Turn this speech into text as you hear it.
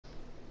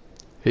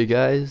Hey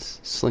guys,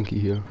 Slinky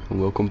here, and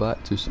welcome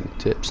back to some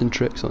tips and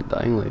tricks on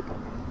Dying Light.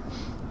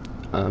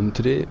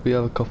 Today we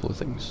have a couple of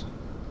things.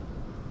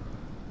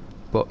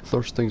 But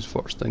first things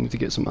first, I need to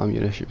get some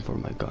ammunition for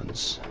my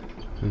guns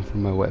and for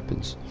my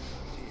weapons.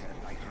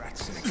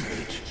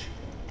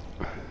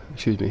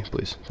 Excuse me,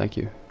 please. Thank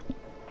you.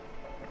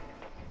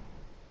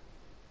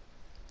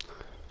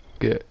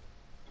 Okay,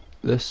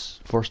 this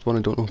first one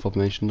I don't know if I've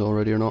mentioned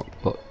already or not,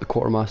 but the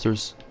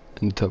quartermaster's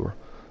in the tower.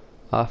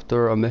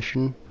 After a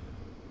mission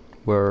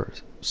where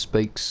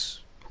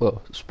Spike's,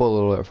 well,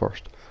 spoiler alert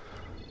first.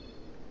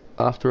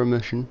 After a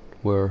mission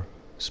where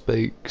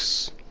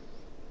Spike's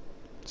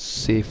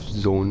safe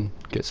zone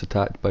gets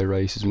attacked by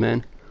Rice's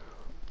men,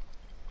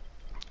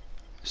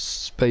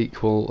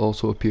 Spike will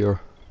also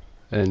appear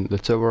in the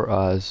tower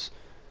as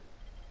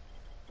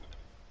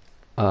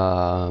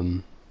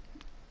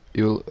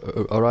he'll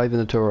arrive in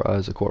the tower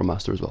as a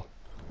quartermaster as well,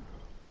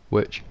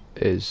 which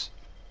is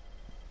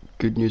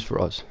good news for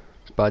us.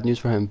 Bad news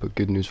for him, but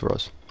good news for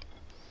us.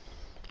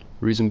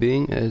 Reason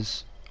being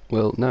is,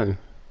 well, now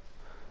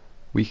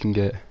we can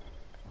get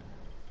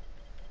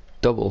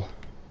double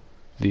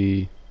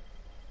the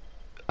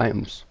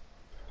items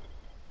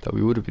that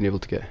we would have been able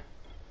to get,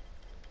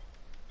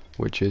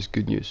 which is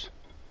good news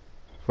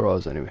for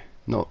us anyway.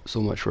 Not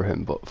so much for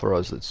him, but for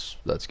us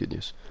that's good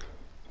news.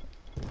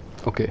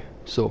 Okay,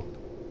 so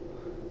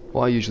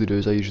what I usually do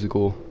is I usually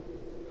go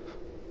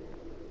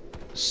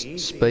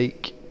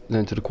Spike,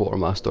 then to the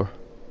quartermaster,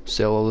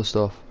 sell all the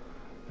stuff,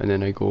 and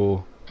then I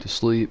go to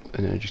sleep,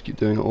 and then I just keep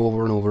doing it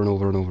over and over and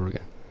over and over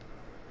again.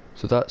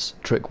 So that's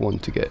trick one,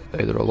 to get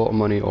either a lot of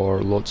money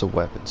or lots of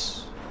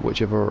weapons,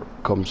 whichever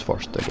comes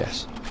first, I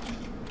guess.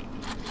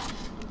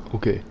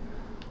 Okay,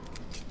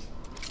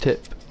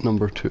 tip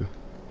number 2.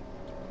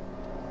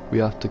 We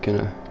have to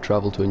kinda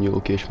travel to a new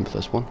location with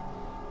this one,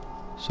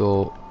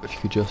 so if you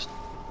could just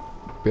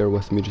bear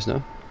with me just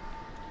now.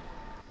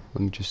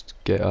 Let me just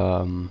get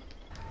a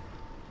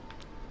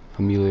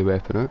melee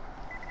weapon out.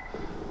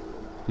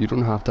 You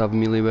don't have to have a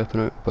melee weapon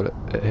out, but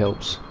it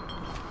helps.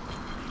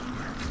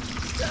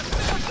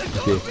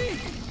 Okay,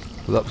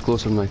 well, that was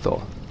closer than I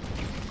thought.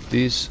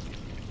 These,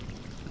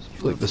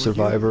 like the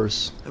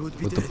survivors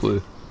with the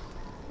blue,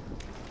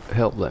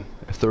 help them.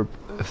 If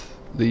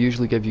they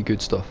usually give you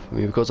good stuff. I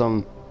mean, because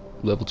I'm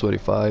level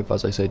 25,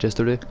 as I said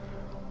yesterday,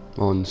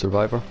 on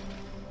Survivor,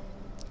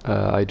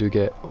 I do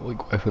get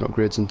like weapon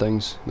upgrades and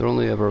things. They're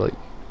only ever like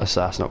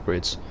assassin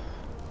upgrades.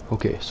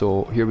 Okay,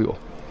 so here we go.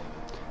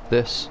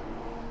 This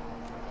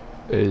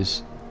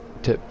is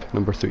tip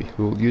number 3.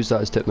 We'll use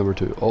that as tip number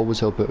 2. Always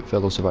help out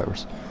fellow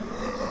survivors.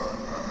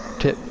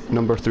 Tip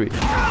number 3.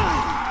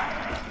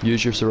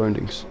 Use your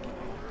surroundings.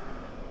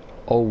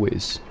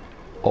 Always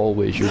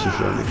use your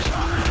surroundings.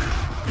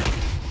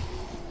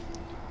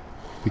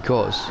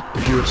 Because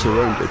if you're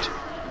surrounded,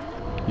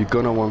 you're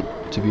gonna want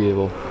to be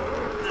able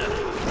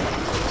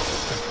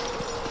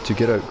to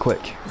get out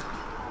quick,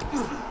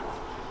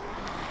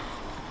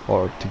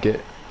 or to get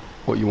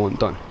what you want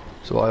done.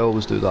 So I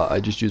always do that. I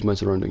just use my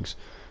surroundings.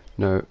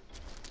 Now,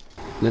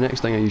 the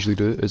next thing I usually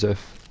do is,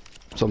 if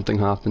something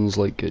happens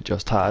like it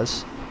just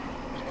has,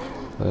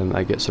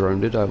 I get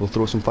surrounded, I will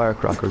throw some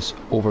firecrackers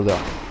over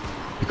there,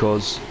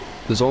 because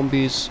the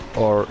zombies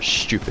are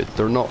stupid.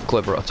 They're not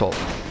clever at all.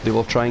 They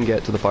will try and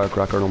get to the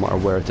firecracker no matter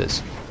where it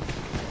is.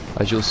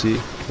 As you'll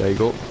see, there you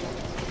go.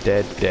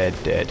 Dead, dead,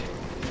 dead.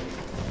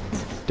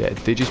 Dead.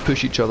 They just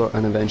push each other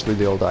and eventually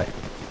they all die,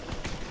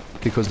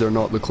 because they're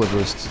not the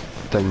cleverest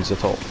things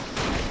at all.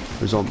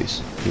 They're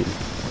zombies. I mean,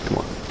 come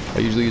on. I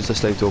usually use this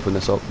time to open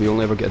this up. We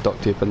only ever get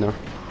duct tape in there,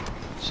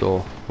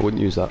 so I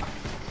wouldn't use that.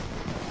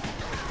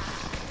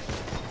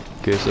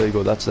 Okay, so there you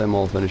go. That's them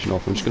all finishing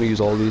off. I'm just going to use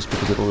all these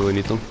because I don't really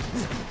need them.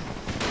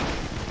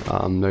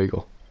 There you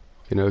go.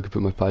 Okay, now I can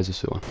put my Paizo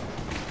suit on.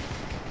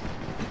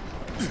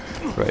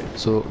 Right,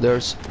 so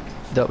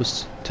that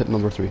was tip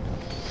number 3.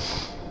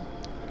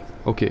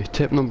 Okay,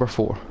 tip number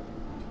 4.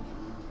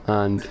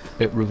 And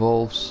it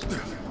revolves,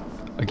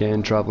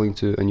 again, travelling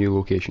to a new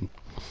location.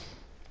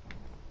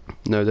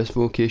 Now this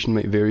location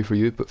might vary for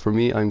you, but for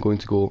me I'm going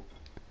to go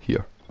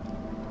here.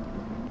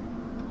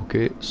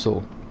 Okay,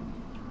 so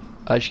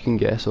as you can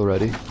guess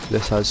already,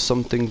 this has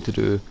something to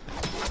do,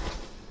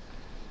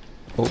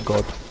 oh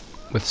god,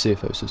 with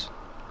safe houses.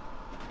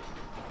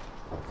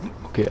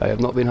 Okay, I have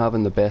not been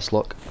having the best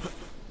luck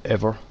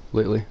ever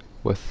lately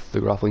with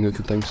the grappling hook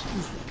and things,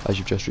 as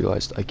you've just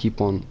realised. I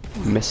keep on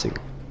missing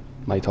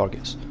my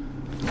targets.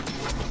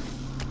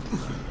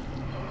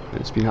 And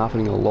it's been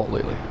happening a lot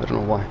lately, I don't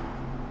know why.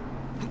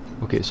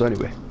 Okay, so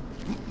anyway,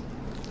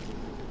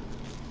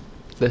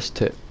 this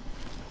tip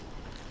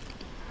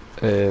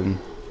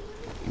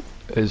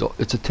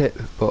it's a tip,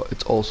 but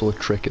it's also a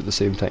trick at the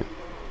same time.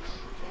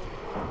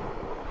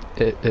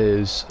 It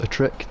is a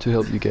trick to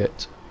help you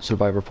get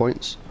survivor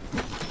points,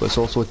 but it's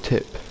also a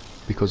tip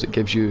because it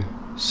gives you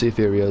safe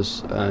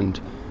areas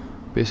and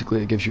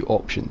basically it gives you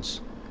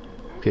options.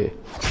 Okay,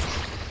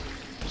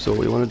 so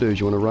what you want to do is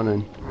you want to run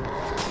in,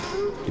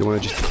 you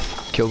want to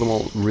just kill them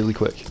all really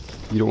quick.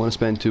 You don't want to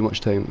spend too much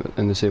time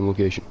in the same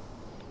location.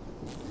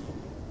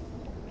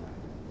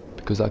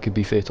 because that could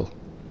be fatal.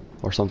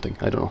 Or something,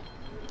 I don't know.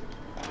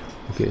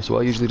 Okay, so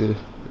what I usually do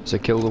is I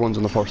kill the ones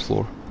on the first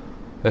floor.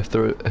 If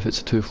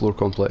it's a 2-floor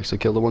complex, I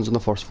kill the ones on the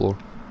first floor,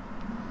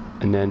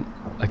 and then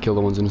I kill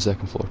the ones on the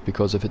second floor,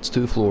 because if it's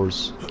 2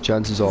 floors,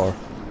 chances are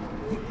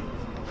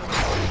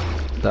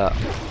that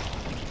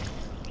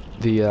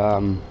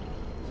the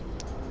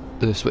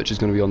switch is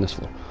going to be on this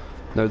floor.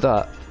 Now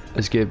that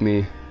has gave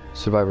me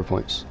survivor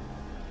points,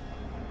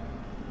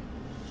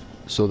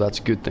 so that's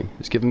a good thing.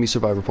 It's given me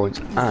survivor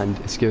points, and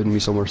it's given me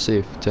somewhere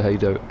safe to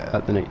hide out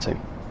at the night time,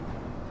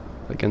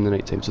 like in the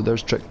night time. So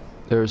there's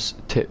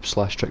tip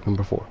 / trick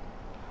number 4.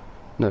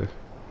 Now,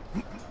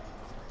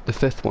 the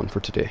 5th one for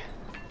today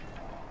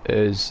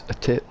is a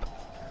tip,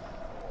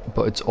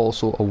 but it's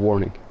also a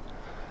warning.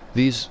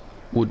 These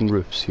wooden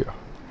roofs here,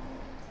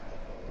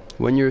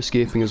 when you're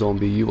escaping a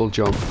zombie, you will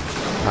jump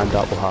and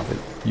that will happen.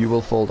 You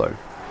will fall down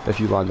if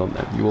you land on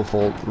them. You will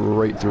fall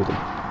right through them,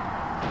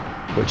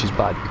 which is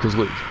bad because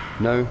look,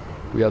 now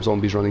we have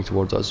zombies running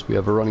towards us. We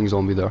have a running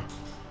zombie there.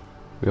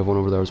 We have one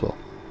over there as well.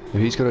 Now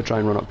he's going to try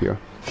and run up here.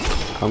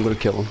 I'm going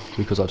to kill him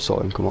because I've saw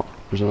him come up.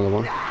 There's another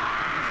one.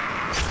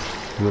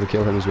 I'm going to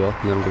kill him as well,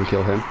 and then I'm going to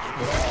kill him.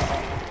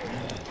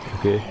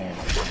 Okay.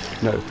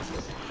 Now.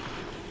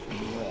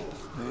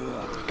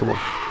 Come on.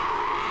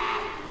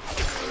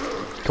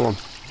 Come on.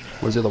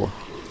 Where's the other one?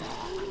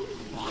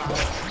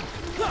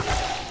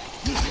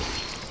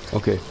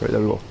 Okay, right, there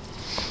we go.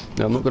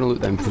 Now I'm not going to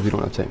loot them because we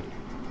don't have time.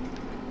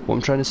 What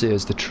I'm trying to say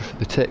is the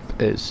tip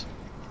is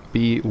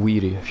be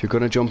weary. If you're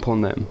going to jump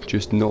on them,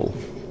 just know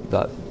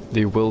that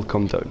they will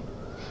come down.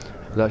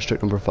 That's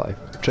trick number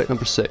 5. Trick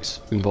number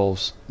 6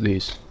 involves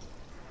these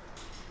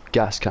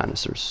gas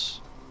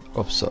canisters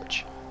of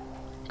such.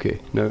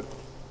 Okay, now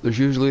there's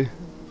usually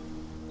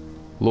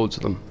loads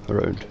of them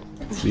around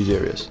these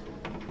areas.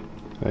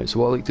 Right, so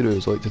what I like to do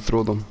is I like to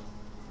throw them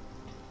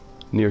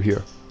near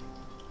here.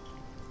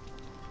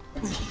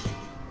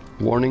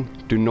 Warning,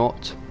 do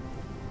not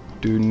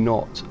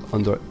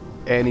under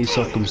any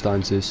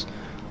circumstances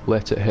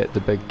let it hit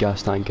the big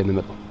gas tank in the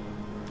middle,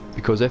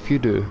 because if you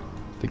do,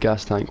 the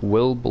gas tank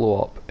will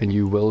blow up and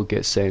you will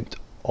get sent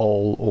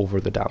all over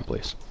the damn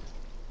place.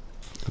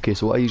 Okay,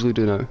 so what I usually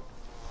do now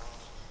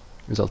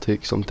is I'll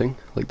take something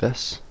like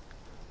this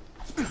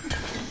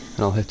and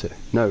I'll hit it.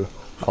 Now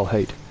I'll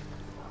hide,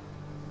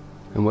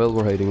 and while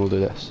we're hiding we'll do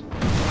this.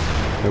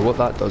 Now what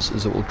that does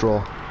is it will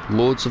draw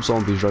loads of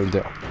zombies around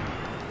there.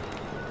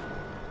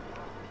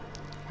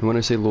 And when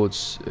I say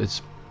loads,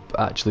 it's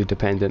actually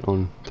dependent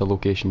on the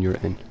location you're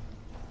in.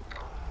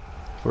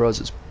 For us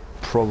it's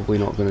probably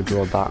not going to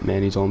draw that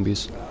many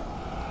zombies,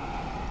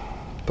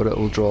 but it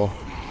will draw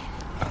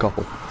a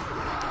couple.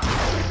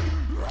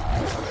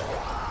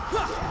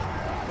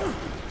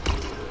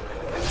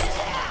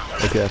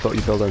 Okay, I thought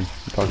you fell down.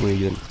 Apparently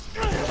you didn't.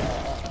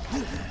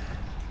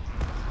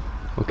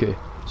 Okay,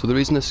 so the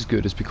reason this is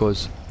good is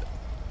because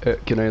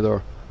it can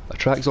either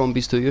attract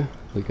zombies to you,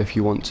 like if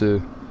you want to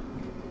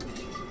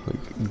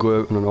like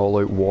go out in an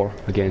all-out war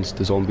against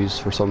the zombies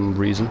for some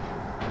reason,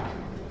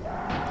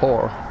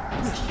 or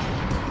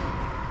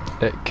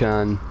it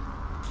can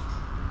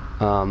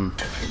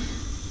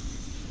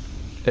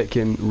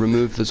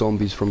remove the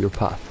zombies from your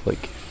path.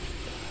 Like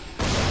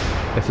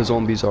if the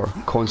zombies are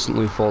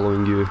constantly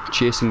following you,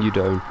 chasing you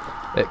down,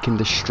 it can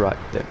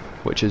distract them,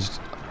 which is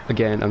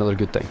again another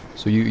good thing.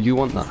 So you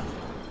want that.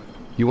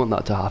 You want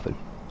that to happen.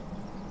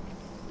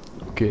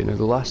 Okay, now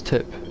the last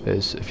tip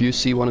is if you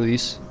see one of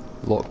these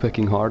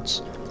lock-picking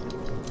hards,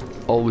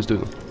 always do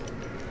them,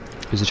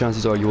 because the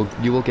chances are you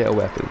will get a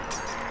weapon.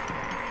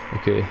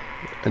 Okay,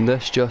 and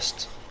this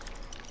just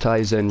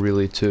ties in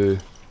really to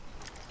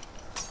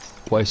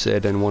what I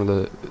said in one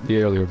of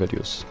the earlier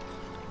videos,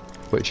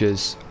 which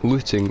is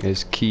looting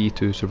is key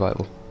to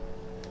survival.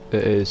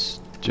 It is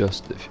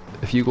just,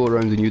 if you go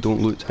around and you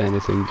don't loot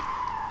anything,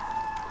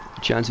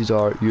 chances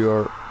are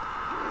you're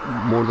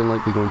more than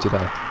likely going to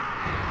die.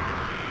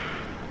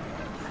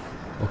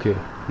 Okay,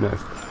 now,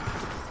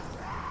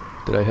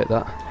 did I hit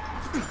that?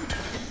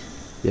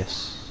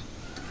 Yes.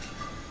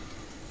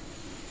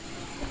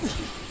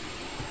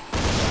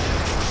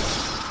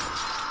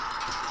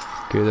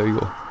 Okay, there you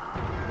go.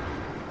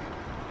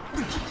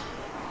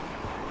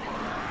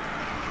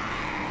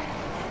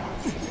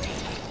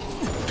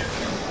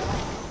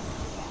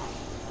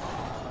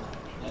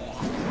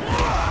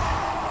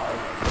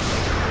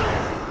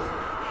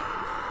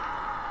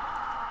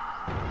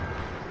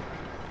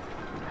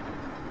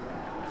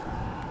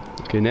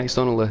 Okay, next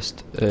on the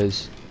list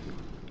is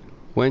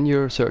when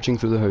you're searching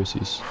through the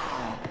houses,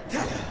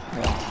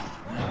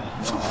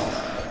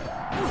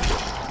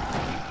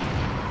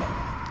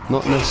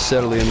 not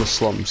necessarily in the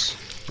slums.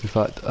 In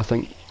fact, I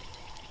think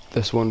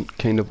this one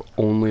kind of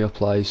only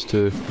applies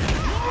to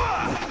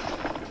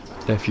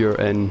if you're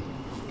in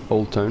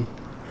Old Town,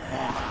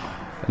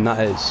 and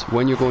that is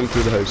when you're going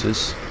through the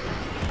houses,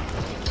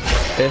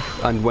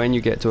 if and when you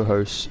get to a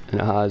house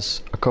and it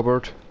has a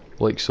cupboard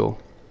like so,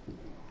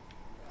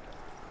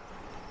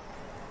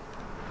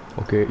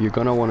 okay, you're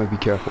gonna want to be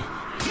careful,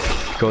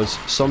 because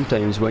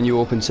sometimes when you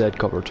open said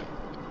cupboard,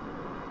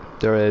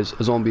 there is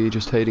a zombie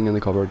just hiding in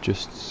the cupboard,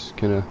 just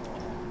kind of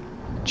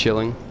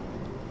chilling,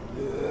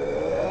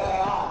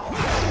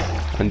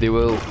 and they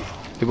will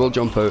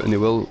jump out and they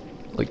will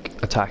like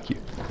attack you,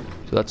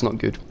 so that's not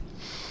good.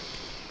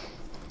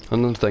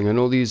 Another thing, I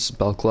know these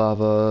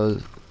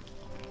balaclava,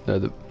 I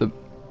don't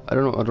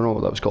know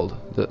what that was called,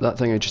 that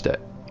thing I just did.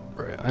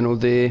 Right, I know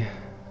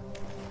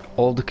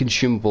all the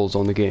consumables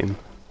on the game,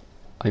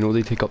 I know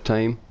they take up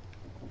time,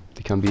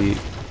 they can be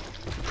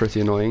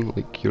pretty annoying,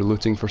 like you're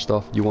looting for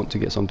stuff, you want to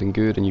get something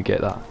good and you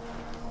get that.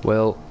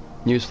 Well,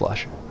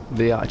 newsflash,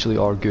 they actually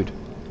are good.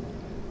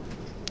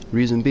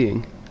 Reason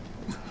being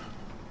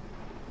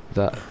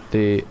that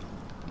they,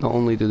 not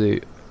only do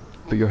they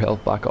put your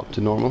health back up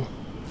to normal,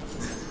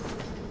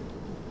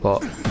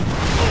 but,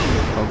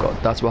 oh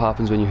god, that's what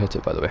happens when you hit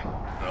it, by the way.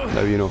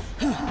 Now you know.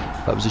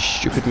 That was a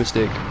stupid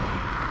mistake.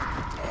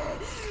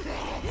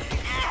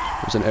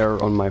 It was an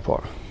error on my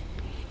part.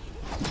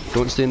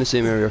 Don't stay in the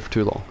same area for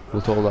too long.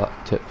 With all that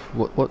tip.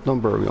 What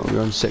number are we on?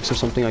 We're on 6 or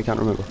something? I can't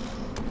remember.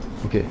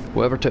 Okay,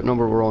 whatever tip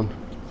number we're on,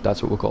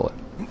 that's what we'll call it.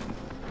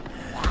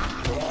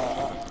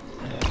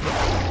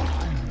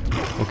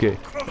 Okay,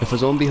 if a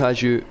zombie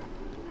has you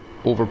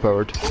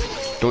overpowered,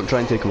 don't try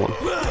and take him on.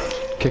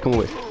 Kick him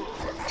away.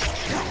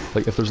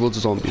 Like if there's loads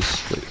of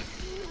zombies, like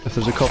if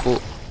there's a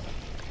couple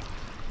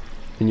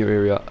in your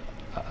area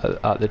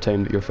at the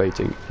time that you're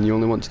fighting and you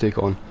only want to take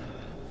on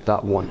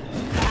that one,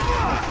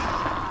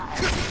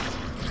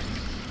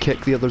 kick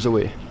the others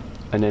away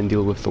and then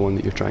deal with the one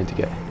that you're trying to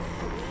get.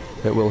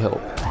 It will help.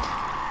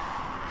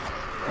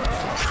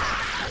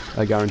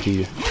 I guarantee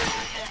you.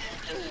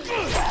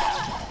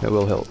 It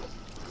will help.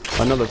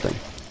 Another thing,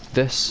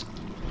 this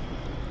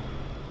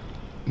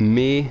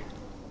may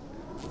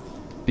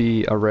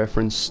be a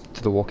reference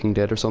to The Walking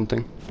Dead or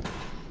something,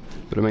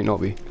 but it might not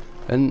be.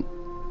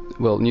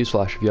 Well,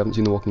 newsflash if you haven't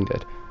seen The Walking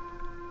Dead.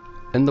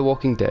 In The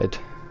Walking Dead,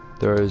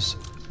 there's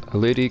a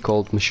lady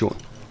called Michonne,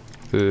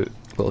 who,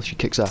 well, she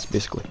kicks ass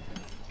basically.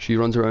 She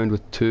runs around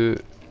with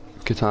 2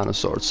 katana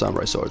swords,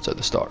 samurai swords at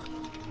the start.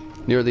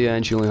 Near the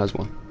end she only has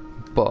 1.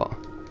 But,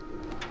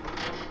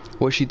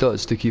 what she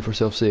does to keep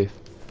herself safe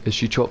is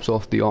she chops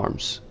off the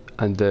arms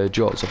and the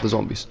jaws of the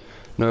zombies.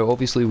 Now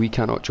obviously we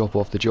cannot chop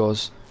off the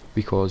jaws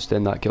because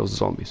then that kills the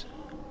zombies.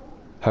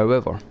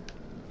 However,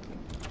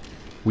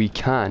 we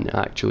can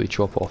actually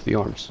chop off the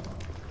arms.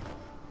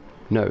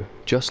 Now,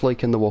 just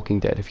like in The Walking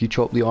Dead, if you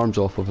chop the arms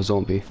off of a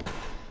zombie,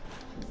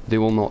 they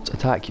will not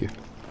attack you.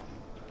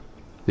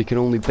 They can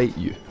only bite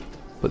you,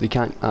 but they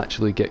can't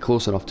actually get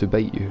close enough to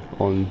bite you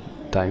on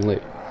Dying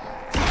Light.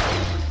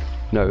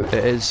 Now, it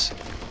is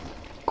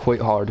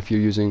quite hard if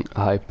you're using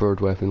a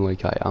high-powered weapon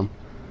like I am,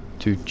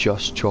 to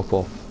just chop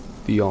off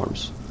the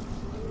arms.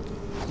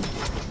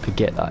 I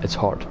get that, it's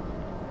hard.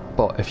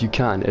 But if you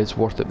can, it's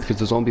worth it, because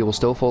the zombie will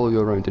still follow you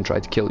around and try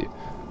to kill you,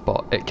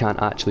 but it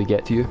can't actually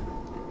get to you,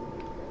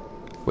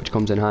 which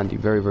comes in handy,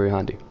 very very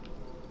handy.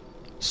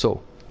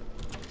 So,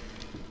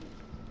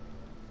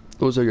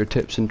 those are your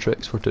tips and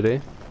tricks for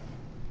today.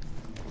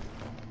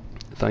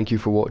 Thank you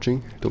for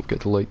watching, don't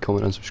forget to like,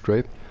 comment and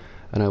subscribe,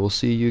 and I will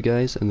see you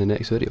guys in the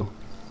next video.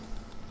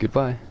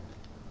 Goodbye.